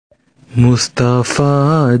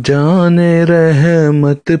मुस्तफ़ा जाने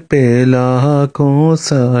रहमत पे लाखों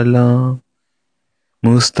सलाम।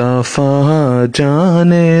 मुस्तफ़ा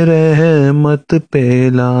जाने रहमत पे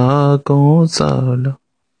लाखों सलाम।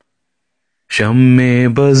 शम्मे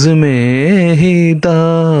बज़ में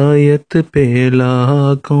हिदायत पे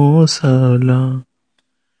लाखों सलाम।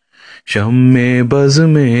 शम्मे बज़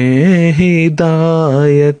में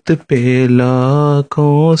हिदायत पे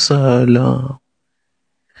लाखों सलाम।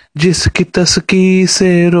 जिसकी तस्की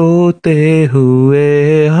से रोते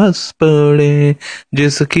हुए हंस पड़े,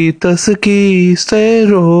 जिसकी तस्की से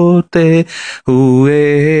रोते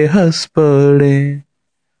हुए हंस पड़े,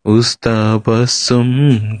 उस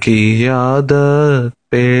तबस्सुम की आदत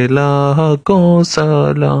पे लाखों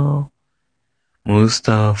सलाम।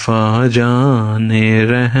 मुस्तफ़ा जाने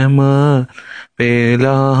रहमत पे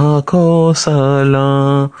लाखों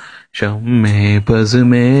सलाम। शम्मे बज़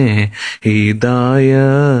में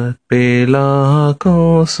हिदायत पे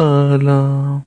लाखों सलाम।